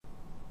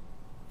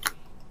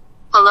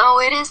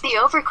it is the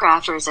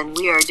Overcrafters, and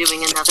we are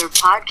doing another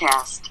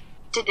podcast.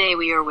 Today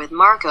we are with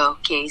Marco,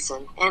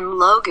 Kason, and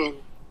Logan.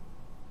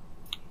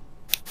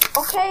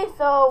 Okay,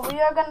 so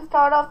we are going to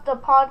start off the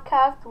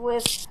podcast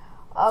with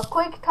a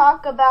quick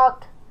talk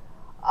about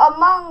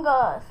Among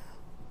Us.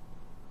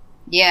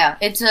 Yeah,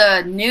 it's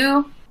a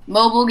new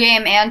mobile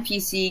game and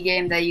PC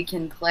game that you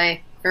can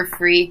play for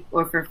free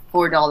or for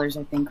 $4,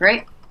 I think,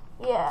 right?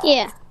 Yeah.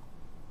 Yeah.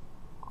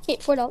 Hey,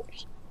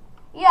 $4.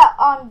 Yeah,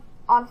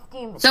 on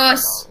Steam.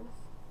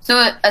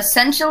 So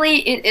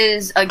essentially it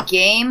is a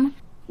game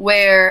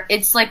where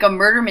it's like a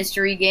murder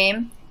mystery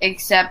game,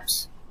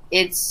 except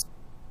it's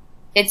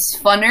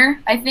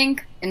funner, I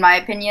think, in my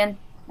opinion,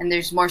 and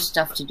there's more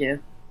stuff to do.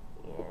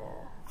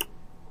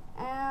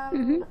 Yeah.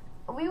 And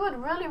we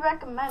would really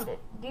recommend it.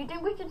 Do you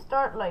think we should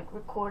start like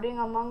recording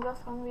Among Us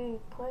when we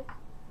play?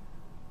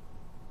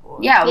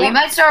 Yeah, we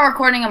might start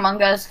recording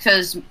Among Us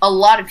because a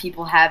lot of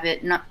people have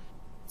it. Not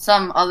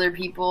some other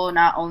people,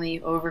 not only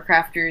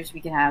Overcrafters.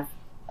 We can have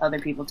other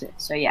people too.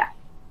 So yeah.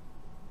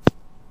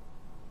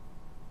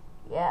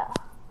 Yeah.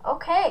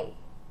 Okay.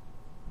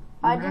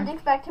 I didn't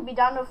expect to be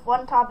done with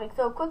one topic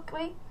so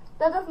quickly.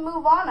 Let us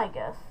move on, I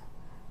guess,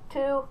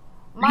 to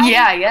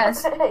Yeah, I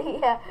guess.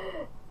 yeah.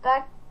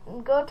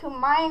 Go to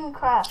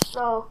Minecraft.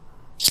 So,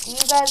 do you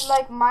guys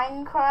like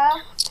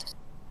Minecraft?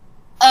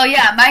 Oh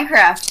yeah,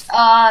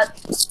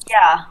 Minecraft.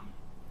 Yeah.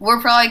 We're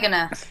probably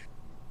gonna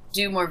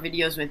do more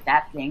videos with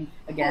that thing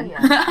again.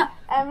 Yeah.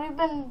 And we've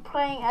been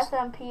playing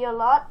SMP a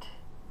lot.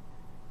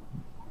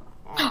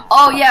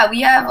 Oh yeah,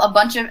 we have a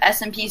bunch of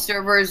SMP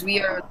servers.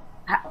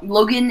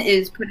 Logan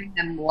is putting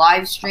them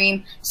live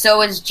stream.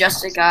 So is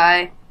Just a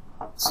Guy.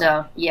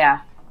 So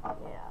yeah. Yeah.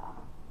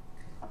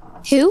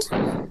 Who?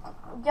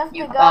 Just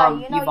a Guy.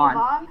 You know Yvonne.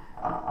 Yvonne?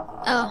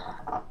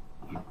 Oh.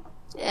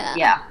 Yeah.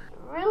 Yeah.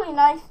 Really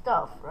nice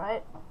stuff,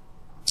 right?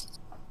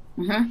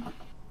 Mhm.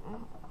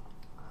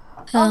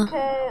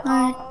 Okay.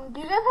 Do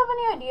you guys have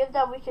any ideas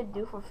that we should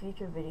do for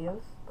future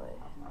videos?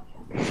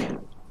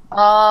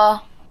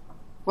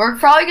 We're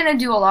probably gonna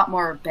do a lot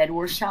more Bed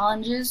Wars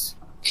challenges.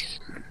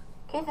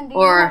 Kason, do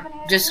you Or have any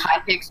ideas? just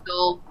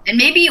Hypixel. And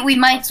maybe we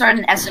might start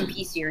an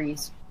SMP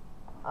series.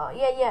 Oh,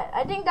 yeah.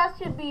 I think that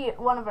should be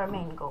one of our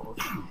main goals.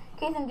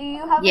 Kason, do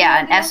you have Yeah,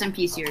 any an ideas?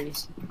 SMP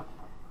series.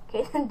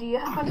 Kason, do you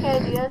have any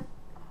ideas?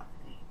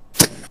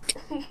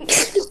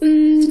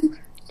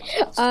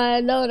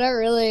 No, not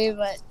really,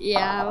 but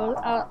yeah,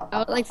 I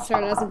would like to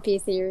start an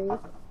SMP series.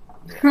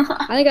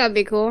 I think that'd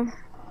be cool.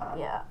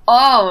 Yeah.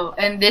 Oh,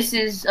 and this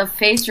is a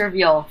face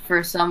reveal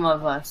for some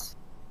of us.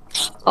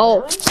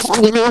 Oh.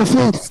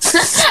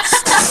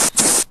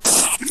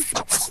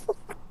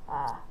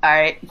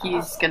 Alright,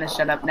 he's gonna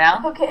shut up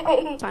now.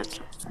 Okay. Fine.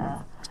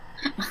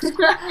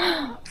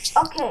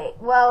 Okay,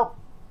 well,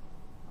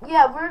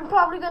 yeah, we're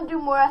probably gonna do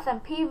more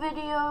SMP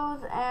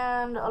videos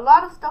and a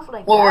lot of stuff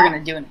like What that. we're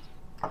gonna do.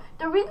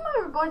 The reason why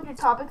we're going through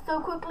topics so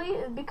quickly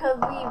is because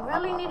we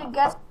really need to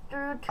get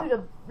through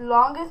to the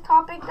longest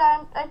topic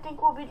that I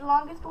think will be the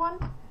longest one.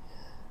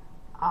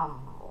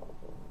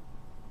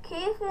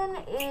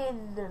 Kason is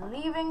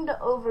leaving the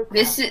Overcraft.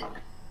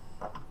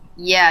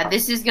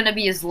 This is gonna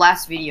be his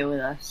last video with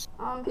us.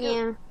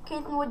 Yeah.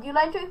 Kason, would you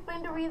like to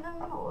explain the reason,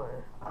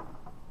 or?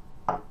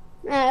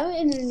 I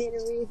wouldn't need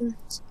a reason.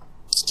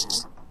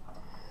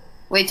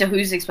 Wait, so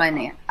who's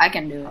explaining it? I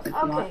can do it if you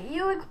want. Okay,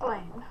 you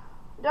explain.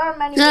 There are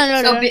many. No,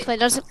 So don't explain.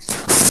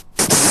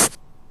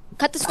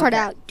 Cut this part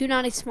out. Do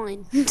not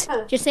explain.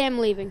 Just say I'm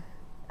leaving.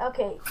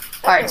 Okay.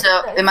 Alright,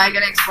 so am I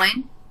gonna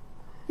explain?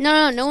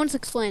 No one's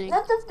explaining.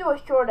 Let's just do a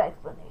short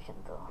explanation,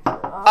 though.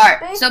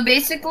 Alright, so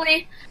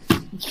basically,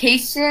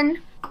 Kason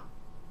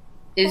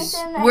is...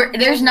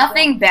 there's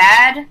nothing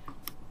bad.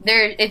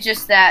 It's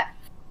just that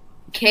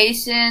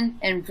Kason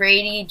and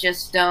Brady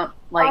just don't,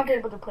 aren't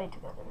able to play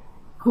together.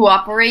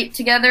 cooperate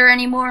together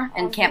anymore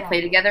and can't play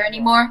together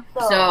anymore.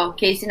 So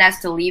Kason has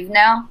to leave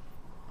now.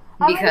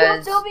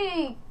 Because he'll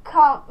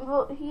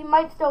still he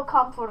might still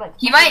come for like.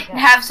 he might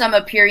have some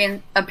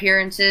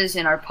appearances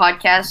in our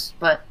podcast,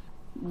 but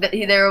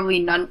there will be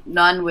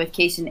none with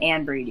Kason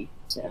and Brady.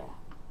 So.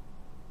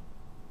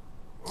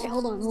 Hey,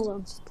 hold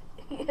on.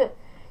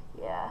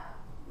 Yeah.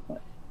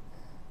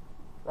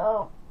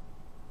 So,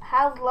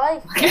 how's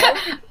life?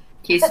 Guys?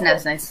 Kason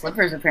has nice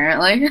slippers,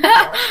 apparently.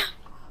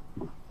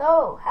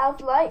 So,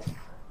 how's life?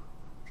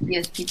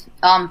 Yes,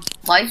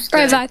 life's good.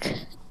 Right back.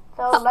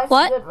 So, life's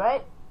what? good,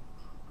 right?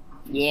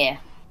 Yeah.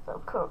 So,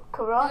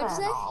 Corona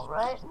and all,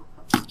 right?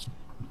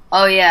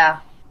 Oh yeah.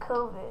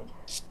 COVID.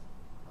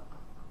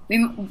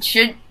 Do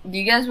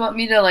you guys want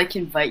me to like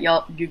invite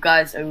you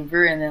guys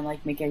over and then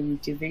like make a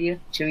YouTube video?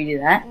 Should we do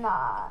that?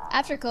 Nah.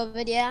 After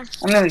COVID, yeah.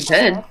 I mean, we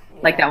could. Yeah.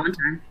 Like that one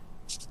time.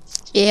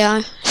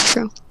 Yeah,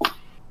 true.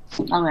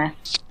 Okay.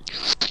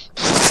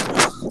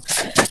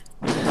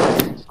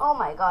 Oh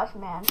my gosh,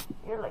 man.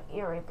 You're like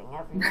ear raping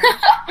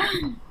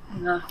everyone.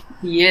 No,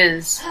 he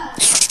is.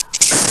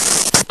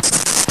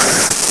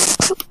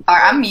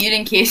 Alright, I'm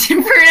muting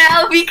Kason for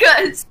now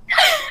because...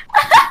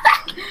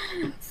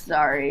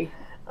 Sorry.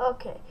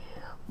 Okay.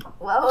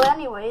 Well,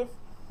 anyways.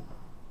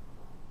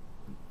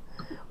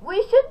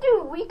 We should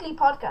do weekly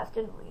podcast,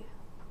 didn't we?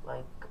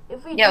 Like,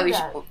 if we Yeah, do we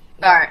that, should.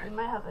 yeah, Alright. we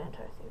might have an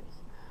entire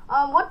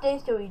series. What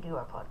days do we do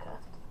our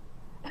podcast?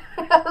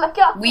 Like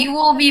how We people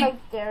will just, be. like,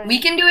 staring. We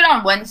can do it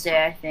on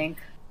Wednesday, I think.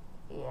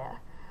 Yeah.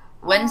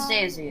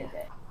 Wednesday is a good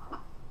day.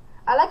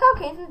 I like how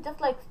Casey's just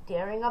like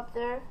staring up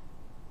there.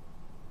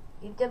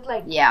 He's just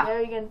like Yeah.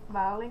 staring and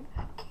smiling.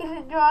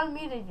 Casey, you're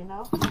unmuted, you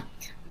know.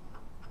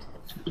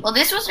 Well,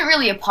 this wasn't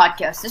really a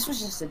podcast. This was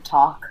just a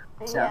talk.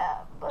 So. Yeah.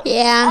 But,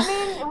 Yeah. I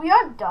mean, we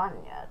aren't done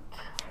yet.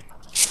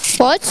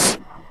 What?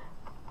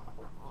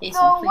 Jason,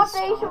 So, please what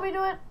day stop. should we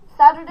do it?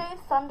 Saturdays,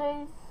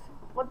 Sundays?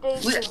 What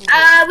days We, should we do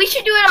it? we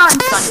should do it on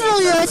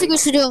Personally, I Sunday. think we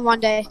should do it one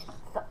day.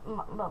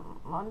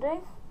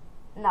 Mondays?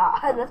 Nah,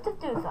 let's just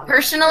do Sundays.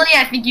 Personally,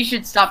 I think you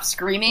should stop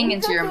screaming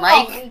Let's into just your do it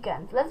on mic.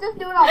 weekends. Let's just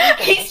do it on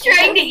weekends. He's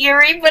trying to hear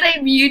me, but I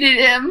muted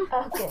him.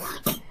 Okay.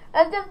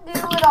 Let's just do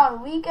it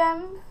on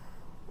weekends.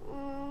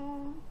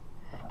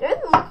 There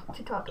isn't much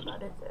to talk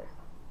about, is there?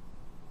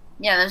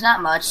 Yeah, there's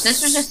not much.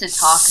 This was just a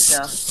talk,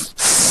 though.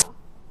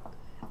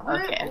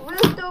 Okay. We're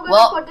still gonna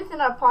Well- put this in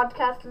our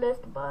podcast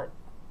list, but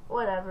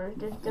whatever.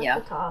 Just Yeah.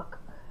 a talk.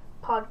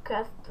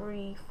 Podcast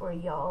 3 for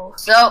y'all.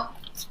 So,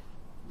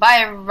 bye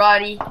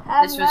everybody.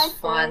 Have This a was nice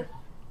fun. day.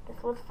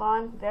 This was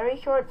fun. Very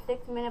short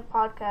 6-minute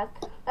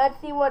podcast. Let's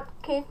see what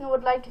Kason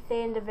would like to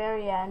say in the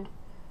very end.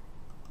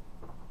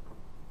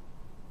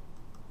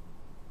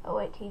 Oh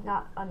wait, he's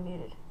not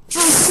unmuted.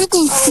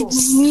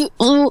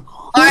 Oh.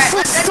 Alright,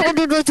 let's end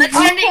it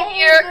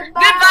here.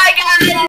 Goodbye. Goodbye, guys.